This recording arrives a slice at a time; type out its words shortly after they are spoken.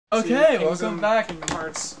Okay, welcome back. Kingdom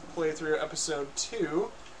Hearts playthrough episode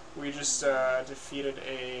 2. We just defeated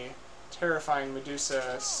a terrifying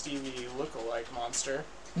Medusa Stevie lookalike monster.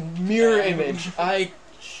 Mirror image. I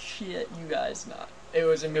shit you guys not. It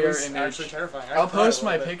was a mirror image. It was actually terrifying. I'll post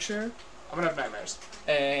my picture. I'm gonna have nightmares.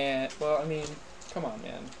 And, well, I mean, come on,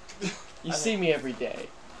 man. You see me every day.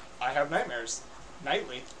 I have nightmares.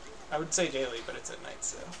 Nightly. I would say daily, but it's at night,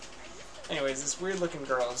 so... Anyways, this weird looking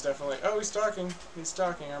girl is definitely... Oh, he's talking. He's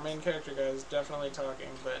talking. Our main character guy is definitely talking,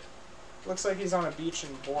 but... Looks like he's on a beach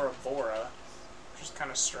in Bora Bora. Which is kind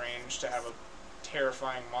of strange to have a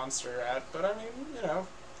terrifying monster at. But, I mean, you know,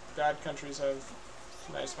 bad countries have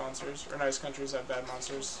nice monsters. Or nice countries have bad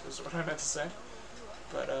monsters, is what I meant to say.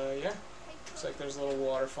 But, yeah. Looks like there's a little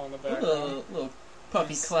waterfall in the background. Little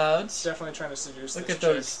puffy clouds. Definitely trying to seduce Look this at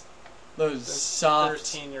chick. those soft...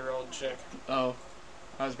 13-year-old chick. Oh.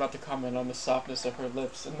 I was about to comment on the softness of her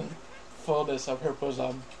lips and the fullness of her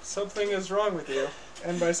bosom. Something is wrong with you.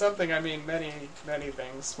 And by something, I mean many, many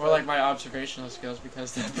things. More like my observational skills,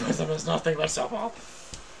 because the bosom is nothing but softball.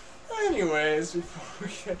 Anyways, before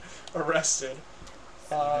we get arrested.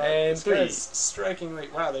 And this guy's strikingly...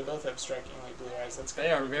 Wow, they both have strikingly blue eyes. That's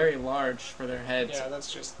They are very large for their heads. Yeah,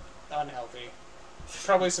 that's just unhealthy.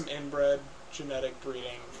 Probably some inbred genetic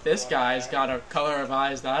breeding. This guy's got a color of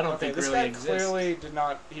eyes that I don't think really exists. This guy clearly did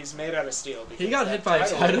not... He's made out of steel. He got hit by a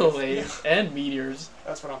tidal wave and meteors.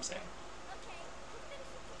 That's what I'm saying.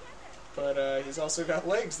 But he's also got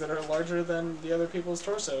legs that are larger than the other people's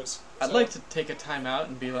torsos. I'd like to take a time out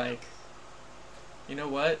and be like, you know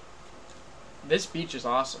what? This beach is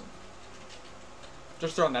awesome.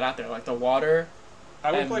 Just throwing that out there. Like, the water...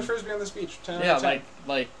 I would play Frisbee on this beach. 10 yeah, out of 10.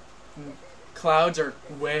 like... Clouds are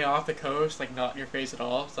way off the coast, like not in your face at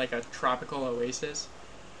all. It's like a tropical oasis.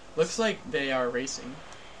 Looks like they are racing.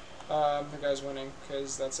 The guy's winning,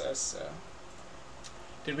 because that's us, so...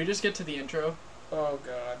 Did we just get to the intro? Oh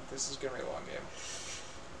god, this is gonna be a long game.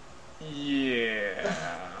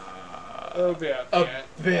 Yeah. Oh bad. Oh,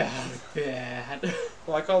 bad.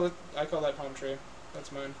 Well, I call that palm tree.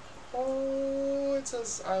 That's mine. Oh, it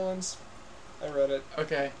says islands. I read it.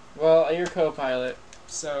 Okay. Well, you're co-pilot.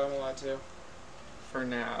 So I'm allowed to. For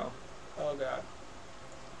now. Oh god.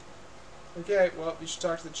 Okay, well, you should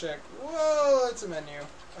talk to the chick. Whoa, it's a menu.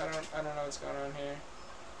 I don't know what's going on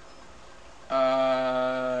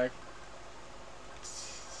here.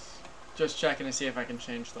 Just checking to see if I can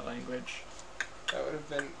change the language. That would have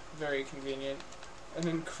been very convenient and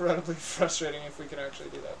incredibly frustrating if we could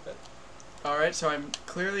actually do that, but... Alright, so I'm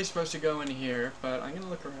clearly supposed to go in here, but I'm gonna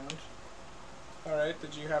look around. Alright,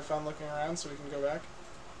 did you have fun looking around so we can go back?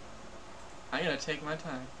 I'm gonna take my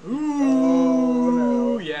time. Ooh! Oh,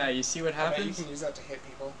 no. Yeah, you see what happens? You can use that to hit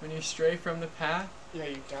people. When you stray from the path? Yeah,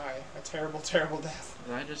 you die. A terrible, terrible death.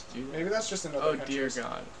 Did I just do that? Maybe that's just another Oh dear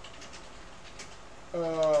God.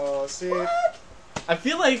 Oh, see? What? I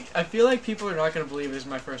feel like people are not gonna believe this is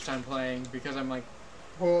my first time playing, because I'm like...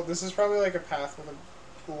 Well, this is probably like a path with a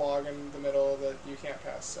log in the middle that you can't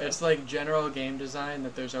pass, so. It's like general game design,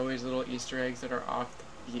 that there's always little Easter eggs that are off the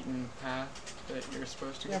beaten path that you're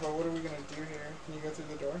supposed to go. Yeah, but what are we gonna do here? Can you go through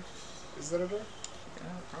the door? Is that a door? Yeah,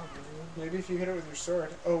 probably. Maybe if you hit it with your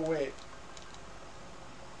sword. Oh, wait.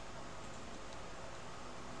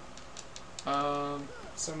 So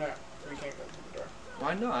no, we can't go through the door.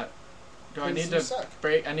 Why not? Do I need You to suck.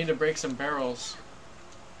 break? I need to break some barrels.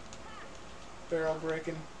 Barrel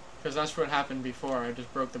breaking. Because that's what happened before. I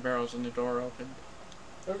just broke the barrels and the door opened.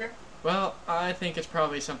 Okay. Well, I think it's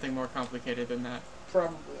probably something more complicated than that.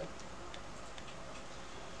 Probably.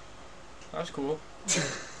 That's cool.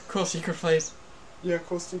 Cool secret place. Yeah,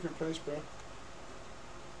 cool secret place, bro.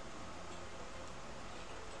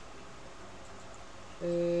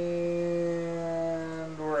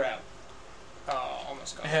 And we're out. Oh,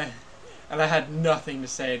 almost gone. And I had nothing to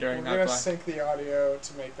say during that We're gonna black. sync the audio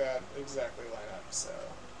to make that exactly line up, so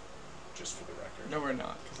just for the record. No, we're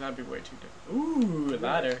not, because that'd be way too different. Ooh, a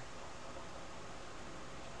ladder.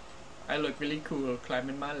 I look really cool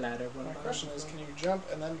climbing my ladder. My question is, can you jump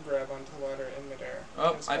and then grab onto the ladder in midair?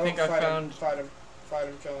 Oh, I think I found... Fight him,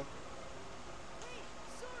 kill him.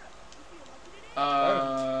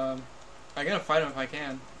 I gotta fight him if I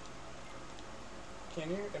can. Can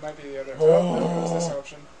you? It might be the other. Oh. No, it was this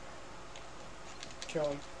option. Kill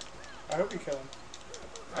him. I hope you kill him.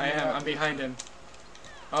 I am. I'm behind him.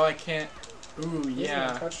 Oh, I can't. Ooh, He yeah.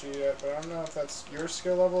 hasn't touched you yet, but I don't know if that's your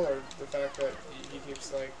skill level or the fact that he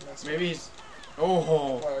keeps like messing up. Maybe he's...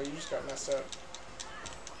 Oh. Wow, you just got messed up.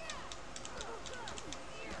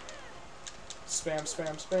 Spam,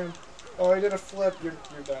 spam, spam. Oh, he did a flip. You're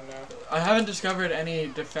done now. I haven't discovered any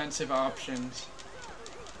defensive options.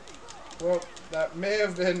 Well, that may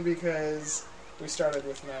have been because we started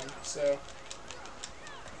with men, so...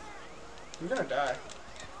 You're gonna die.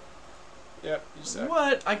 Yep, you suck.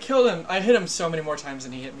 What? I killed him. I hit him so many more times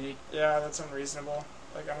than he hit me. Yeah, that's unreasonable.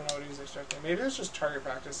 Like, I don't know what he was expecting. Maybe it's just target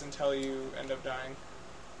practice until you end up dying.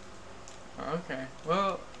 Okay.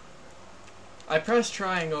 Well, I pressed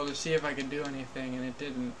triangle to see if I could do anything, and it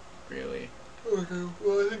didn't really. Okay,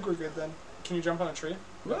 well, I think we're good then. Can you jump on a tree?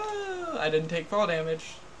 Whoa! I didn't take fall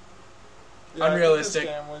damage. Yeah, Unrealistic. I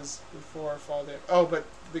think this game was before fall damage. Oh, but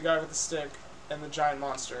the guy with the stick and the giant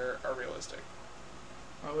monster are realistic.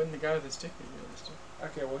 Why wouldn't the guy with the stick be realistic?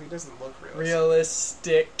 Okay, well, he doesn't look realistic.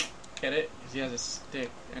 Realistic. Get it? Because he has a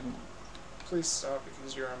stick and... Please stop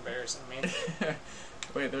because you're embarrassing me.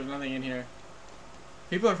 Wait, there's nothing in here.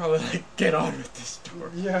 People are probably like, get on with this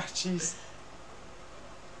door. Yeah, jeez.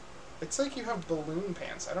 It's like you have balloon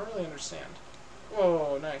pants. I don't really understand.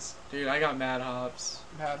 Whoa, nice. Dude, I got mad hops.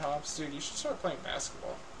 Mad hops. Dude, you should start playing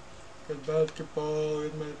basketball. Because basketball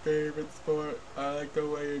is my favorite sport. I like the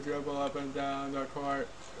way you dribble up and down the court.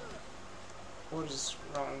 What is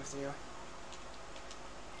wrong with you?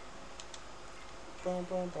 Boom,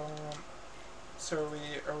 boom, boom. So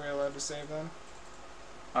are we allowed to save then?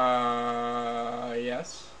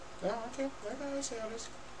 Yes. Yeah, okay. Okay, I see how it is.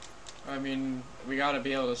 I mean, we gotta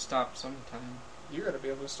be able to stop sometime. You gotta be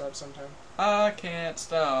able to stop sometime. I can't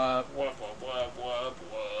stop. Whoop, whoop, whoop, whoop,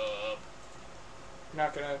 whoop. You're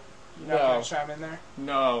not No. gonna chime in there?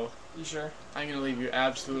 No. You sure? I'm gonna leave you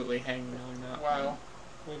absolutely hanging on that Wow.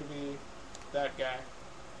 Way to be that guy.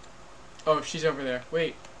 Oh, she's over there.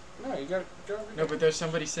 Wait. No, you gotta go over No, there. but there's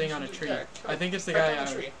somebody sitting on a tree. Yeah, I think it's the right guy down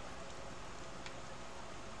the tree.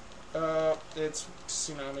 It's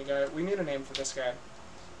Tsunami Guy. We need a name for this guy.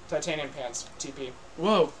 Titanium Pants, TP.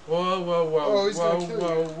 Whoa, whoa, whoa, whoa, Oh, he's whoa, gonna kill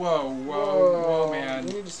whoa, you. whoa, whoa, whoa, man.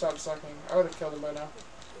 We need to stop sucking. I would have killed him by now.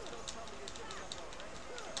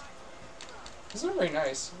 He's not very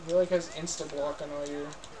nice. He like has insta block on all your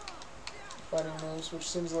fighting moves, which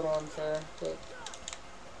seems a little unfair, but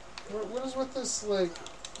what is with this like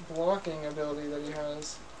blocking ability that he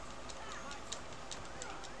has?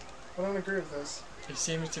 I don't agree with this. He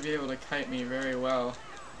seems to be able to kite me very well.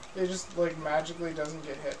 He just like magically doesn't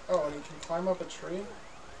get hit. Oh, and he can climb up a tree?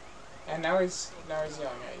 And now he's yelling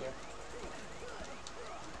at you.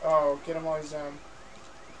 Oh, get him while he's down.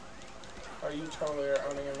 Oh, you totally are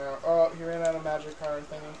owning him now. Oh, he ran out of magic card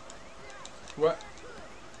thingy. What?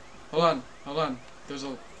 Hold on, hold on. There's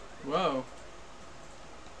a... Whoa.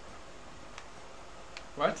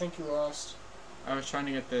 I What? think you lost. I was trying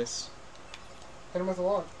to get this. Hit him with a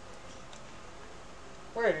log.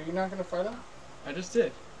 Wait, are you not gonna fight him? I just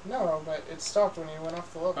did. No, but it stopped when you went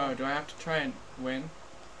off the level. Oh, do I have to try and win?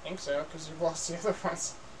 I think so, because you've lost the other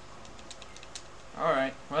ones.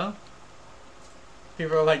 Alright, well...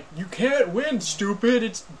 People are like, you can't win, stupid!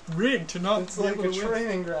 It's rigged to not It's be like able a to win.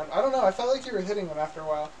 training ground. I don't know, I felt like you were hitting him after a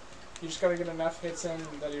while. You just gotta get enough hits in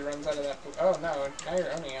that he runs out of that... Oh no, now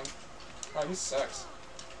you're owning him. Oh, he sucks.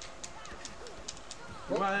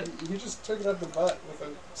 What? He just took it up the butt with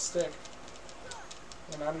a stick.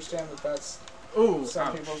 And I understand that that's Ooh, some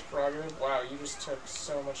ouch. people's prerogative. Wow, you just took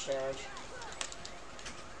so much damage.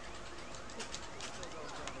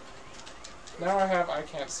 Now I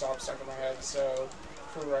can't stop stuck in my head, so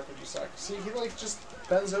for the record you suck. See, he like just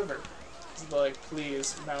bends over. He's like,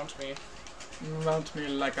 please, mount me. Mount me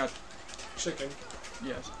like a... Chicken.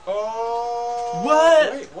 Yes. Oh!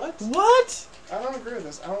 What? Wait, what? What? I don't agree with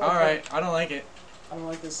this. I don't like Alright, I don't like it. I don't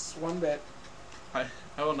like this one bit. I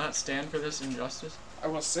will not stand for this injustice. I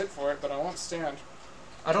will sit for it, but I won't stand.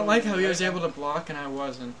 I don't like how he was able to block and I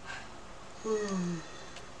wasn't.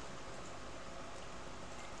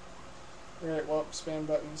 Alright, well, spam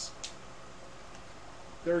buttons.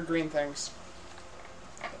 There were green things.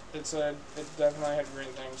 It definitely had green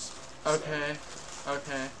things. So Okay,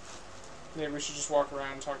 okay. maybe we should just walk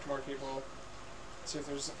around and talk to more people. See if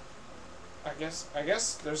there's... I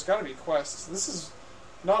guess there's gotta be quests. This is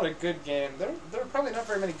not a good game. There are probably not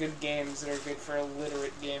very many good games that are good for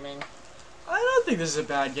illiterate gaming. I don't think this is a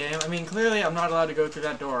bad game. I mean, clearly I'm not allowed to go through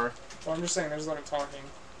that door. Well, I'm just saying there's a lot of talking.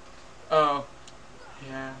 Oh.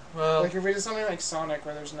 Yeah, well... Like if we did something like Sonic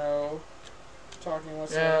where there's no talking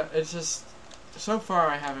whatsoever. Yeah, it's just... So far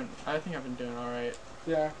I think I've been doing alright.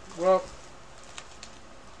 Yeah, well...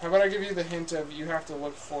 How about I give you the hint of you have to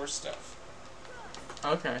look for stuff.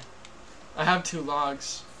 Okay. I have 2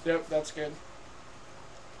 logs. Yep, that's good.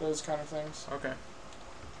 Those kind of things. Okay.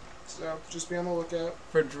 So, just be on the lookout.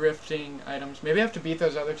 For drifting items. Maybe I have to beat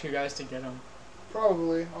those other 2 guys to get them.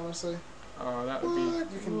 Probably, honestly. Oh, that would be...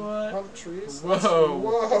 You can What? hump trees? Whoa.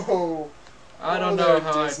 Whoa! I don't know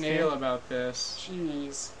how Disney. I feel about this.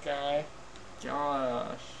 Jeez, guy.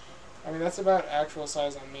 Gosh. I mean, that's about actual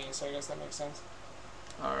size on me, so I guess that makes sense.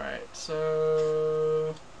 Alright,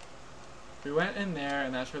 so... we went in there,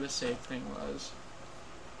 and that's where the safe thing was.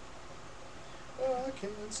 Oh, I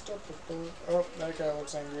can't stop the bullet. Oh, that guy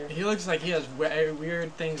looks angry. He looks like he has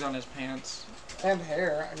weird things on his pants. And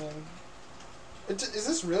hair, I mean... is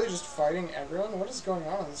this really just fighting everyone? What is going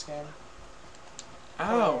on in this game?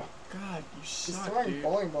 Oh, God, you suck, He's throwing dude.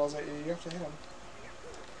 bowling balls at you. You have to hit him.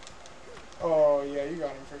 Oh, yeah, you got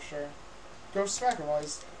him for sure. Go smack him while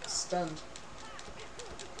he's stunned.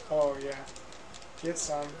 Oh, yeah. Get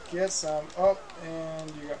some. Get some. Oh, and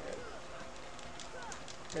you got hit.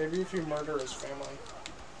 Maybe if you murder his family.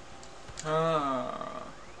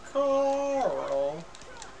 Carl.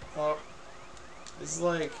 Oh. This is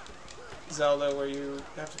like Zelda where you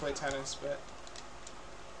have to play tennis, but...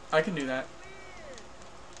 I can do that.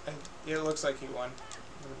 It looks like he won,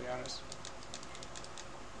 I'm gonna be honest.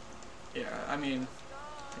 Yeah, I mean,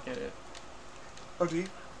 I get it. Oh, do you?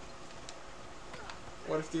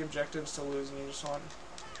 What if the objective's to lose and you just won?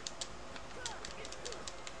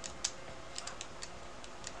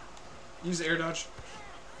 Use air dodge.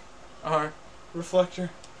 Reflector.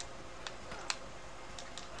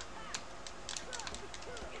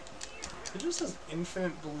 He just has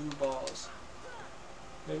infinite blue balls.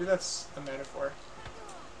 Maybe that's a metaphor.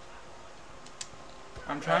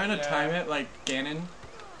 I'm trying to time it like Ganon.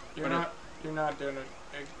 You're not doing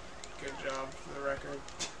a good job for the record.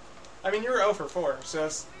 I mean, you were 0 for 4, so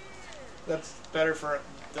that's better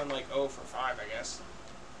than like 0 for 5, I guess.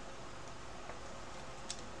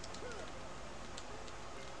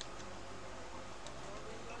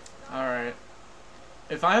 Alright.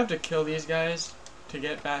 If I have to kill these guys to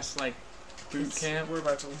get past like boot camp, we're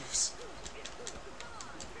about to lose.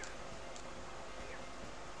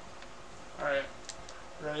 Alright.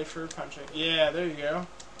 Ready for punching. Yeah, there you go.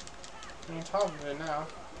 You're on top of it now.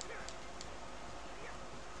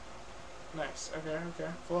 Nice. Okay,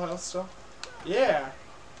 okay. Full health still. Yeah!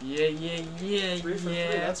 Yeah. 3 for 3,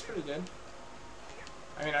 that's pretty good.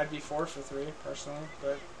 I mean, I'd be 4 for 3, personally,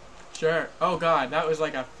 but... Sure. Oh god, that was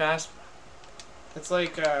like a fast... It's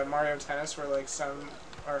like Mario Tennis, where like some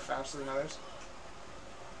are faster than others.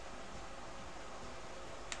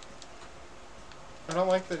 I don't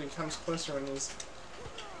like that he comes closer when he's...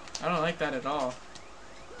 I don't like that at all.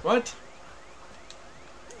 What?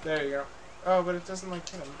 There you go. Oh, but it doesn't like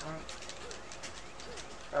hit him.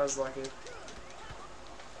 That was lucky.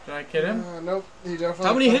 Did I kid him? Nope. He definitely.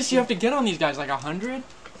 How many hits do you have to get on these guys? Like 100?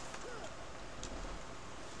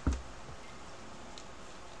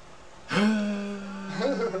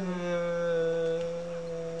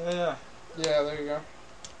 Yeah, there you go.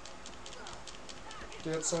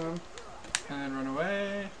 Get some. And run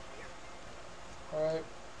away. Alright,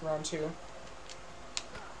 round 2.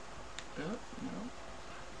 Oh, no.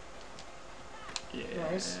 Yeah.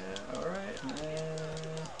 Nice. Alright.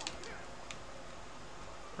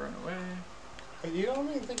 Run away. You don't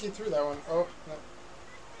even think you threw that one. Oh, no.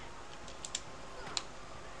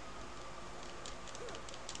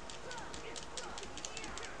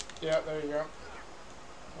 Yeah, there you go.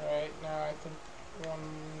 Alright, now I think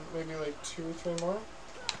maybe like 2 or 3 more.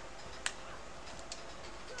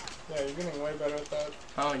 Yeah, you're getting way better at that.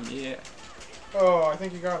 Oh, yeah. Oh, I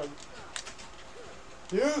think you got him.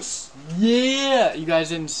 Yes! Yeah! You guys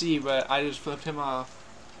didn't see, but I just flipped him off.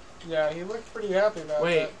 Yeah, he looked pretty happy about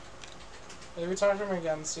that. Maybe talk to him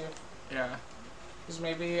again and see if... Yeah. Because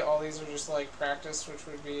maybe all these are just like practice, which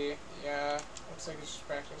would be... Yeah, looks like it's just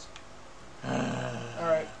practice.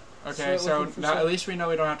 Alright. Okay, so now at least we know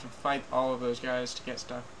we don't have to fight all of those guys to get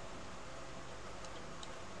stuff.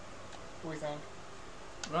 What do you think?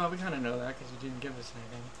 Well, we kind of know that because you didn't give us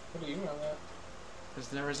anything. How do you know that? Because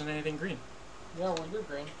there isn't anything green. Yeah, well, you're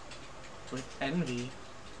green. With envy.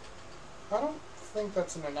 I don't think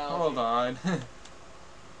that's an analogy. Hold on.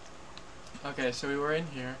 Okay, so we were in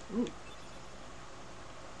here. Ooh.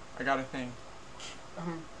 I got a thing.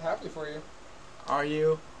 I'm happy for you. Are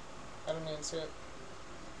you? I didn't even see it.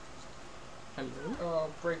 Hello? Oh,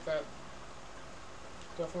 break that.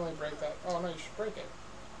 Definitely break that. Oh, no, you should break it.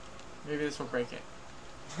 Maybe this will break it.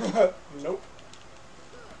 Nope.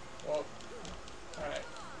 Well, alright.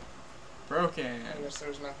 Broken. I guess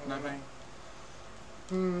there's nothing. Nothing?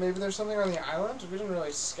 Maybe there's something on the island? We didn't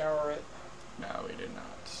really scour it. No, we did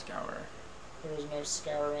not scour. There was no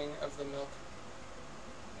scouring of the milk.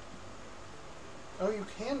 Oh, you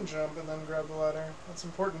can jump and then grab the ladder. That's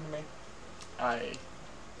important to me. Aye.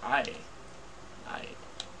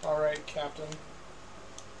 Alright, Captain.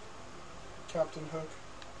 Captain Hook.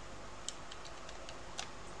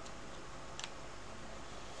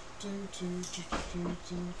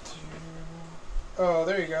 Oh,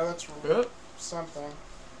 there you go. That's Oop. something.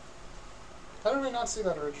 How did we not see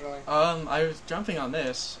that originally? I was jumping on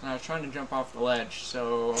this, and I was trying to jump off the ledge,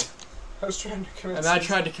 so... I was trying to commit And I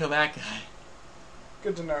tried to kill that guy.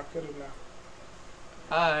 Good to know, good to know.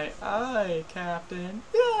 Aye, Captain.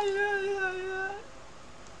 Yeah.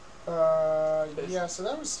 Yeah, so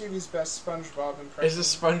that was Stevie's best SpongeBob impression.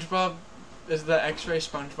 Is the X-ray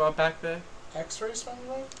SpongeBob back there? X-ray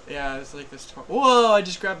SpongeBob? Yeah, it's like this... Whoa, I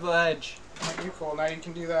just grabbed the ledge. Aren't you cool? Now you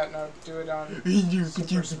can do that. Now do it on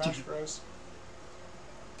Super Smash Bros.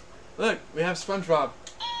 Look, we have SpongeBob.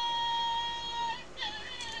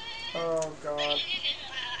 Oh, God.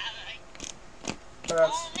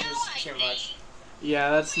 That's just too much.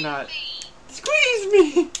 Yeah, that's not... Squeeze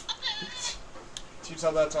me! Do you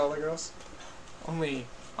tell that to all the girls? Only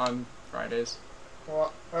on Fridays.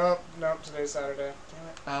 Well, oh, no, today's Saturday. Damn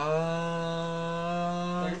it.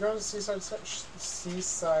 You're going to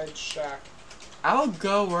Seaside Shack. I'll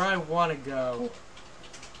go where I want to go.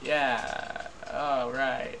 Yeah.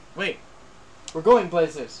 Alright. Wait. We're going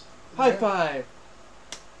places. High five.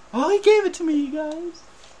 Oh, he gave it to me, you guys.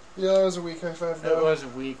 Yeah, it was a weak high five, though. It was a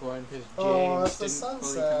weak one, because James that's the didn't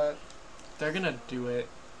sunset. They're gonna do it.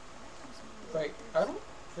 Like, I don't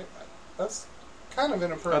think... That's kind of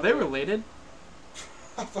inappropriate. Are they related?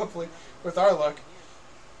 Probably. With our luck.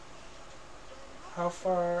 How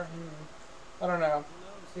far... I don't know.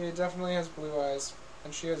 He definitely has blue eyes.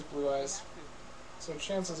 And she has blue eyes. So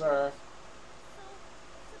chances are...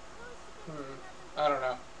 I don't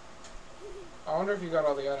know. I wonder if you got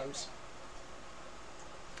all the items.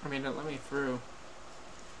 I mean, it let me through.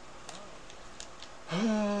 I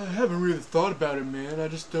haven't really thought about it, man. I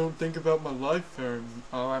just don't think about my life very...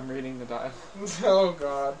 Oh, I'm reading the dial. Oh,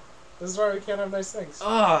 God. This is why we can't have nice things.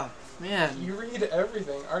 Man. You read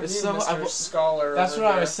everything. Aren't you So, Mr. Scholar? That's what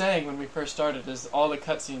I was saying when we first started, is all the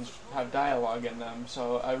cutscenes have dialogue in them,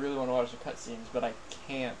 so I really want to watch the cutscenes, but I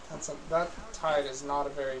can't. That tide is not a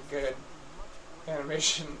very good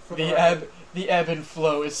animation. For the ebb and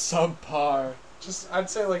flow is subpar. I'd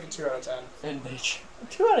say like a 2 out of 10. In nature.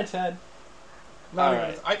 2 out of 10. Not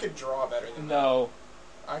even, I could draw better than that. No.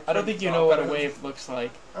 I don't think you know what a wave looks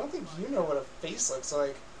like. I don't think you know what a face looks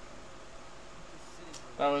like.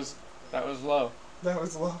 That was low. That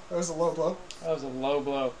was low. That was a low blow. That was a low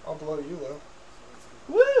blow. I'll blow you low.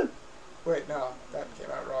 Woo! Wait, no, that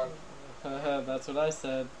came out wrong. That's what I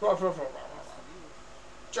said.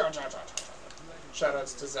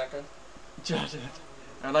 Shoutouts to Zeka.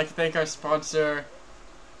 I'd like to thank our sponsor,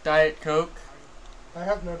 Diet Coke. I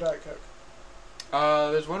have no Diet Coke.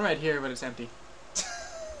 There's one right here, but it's empty.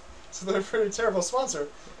 So they're a pretty terrible sponsor.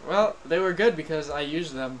 Well, they were good because I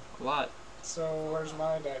used them a lot. So where's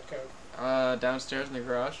my Diet Coke? Downstairs in the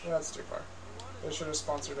garage. That's too far. They should have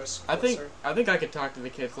sponsored us I closer. think I could talk to the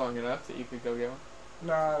kids long enough that you could go get one.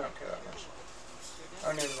 No, I don't care that much. I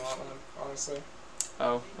don't even want one, honestly.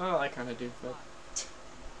 Oh, well, I kind of do, but...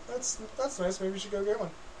 That's nice. Maybe we should go get one.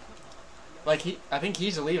 Like, I think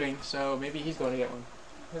he's leaving, so maybe he's going to get one.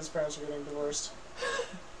 His parents are getting divorced.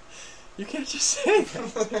 You can't just say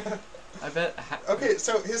that. I bet... Okay,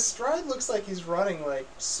 so his stride looks like he's running, like,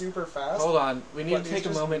 super fast. Hold on. We need to take a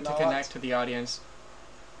moment to connect to the audience.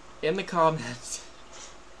 In the comments,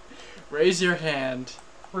 raise your hand.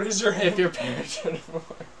 Raise your hand. If your parents are divorced.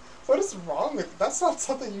 What is wrong with... That's not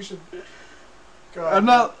something you should... God.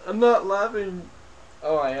 I'm not laughing.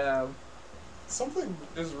 Oh, I am. Something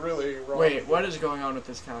is really wrong. Wait, what is going on with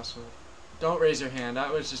this castle? Don't raise your hand.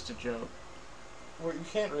 That was just a joke. Well, you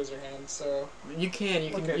can't raise your hand, so... You can.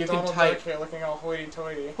 You can Donald type. Duck here looking all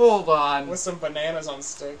hoity-toity. Hold on. With some bananas on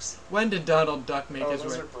sticks. When did Donald Duck make his way?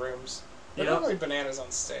 Those are brooms. They're normally bananas on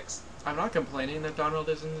sticks. I'm not complaining that Donald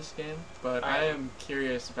is in this game, but I am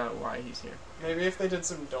curious about why he's here. Maybe if they did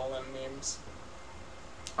some Dolan memes.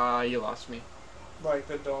 You lost me. Like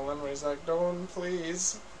the Dolan where he's like, Dolan,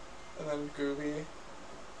 please. And then Gooby.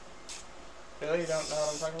 Really? You don't know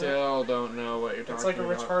what I'm talking about? Still don't know what you're talking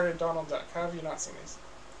about. It's like a retarded Donald Duck. How have you not seen these?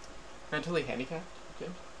 Mentally handicapped,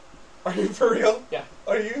 James? Are you for real? Yeah.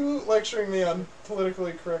 Are you lecturing me on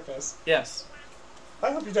politically correctness? Yes.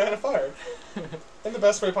 I hope you die in a fire. In the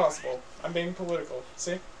best way possible. I'm being political.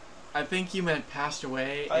 See? I think you meant passed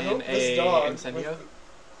away I in hope this dog incendio.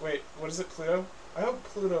 Wait, what is it, Pluto? I hope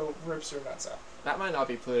Pluto rips your nuts out. That might not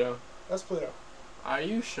be Pluto. That's Pluto. Are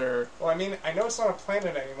you sure? Well, I mean, I know it's not a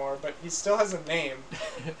planet anymore, but he still has a name.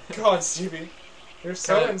 God, Stevie. You're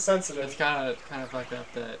so insensitive. It's kind of fucked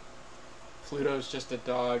up that Pluto's just a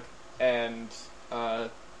dog, and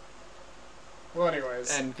well,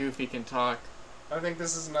 anyways. And Goofy can talk. I think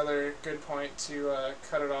this is another good point to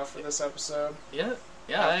cut it off for this episode. Yeah,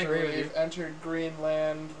 Yeah, I after agree with you. we've entered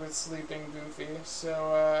Greenland with Sleeping Goofy.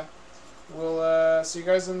 So we'll see you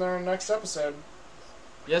guys in our next episode.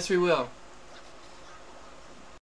 Yes, we will.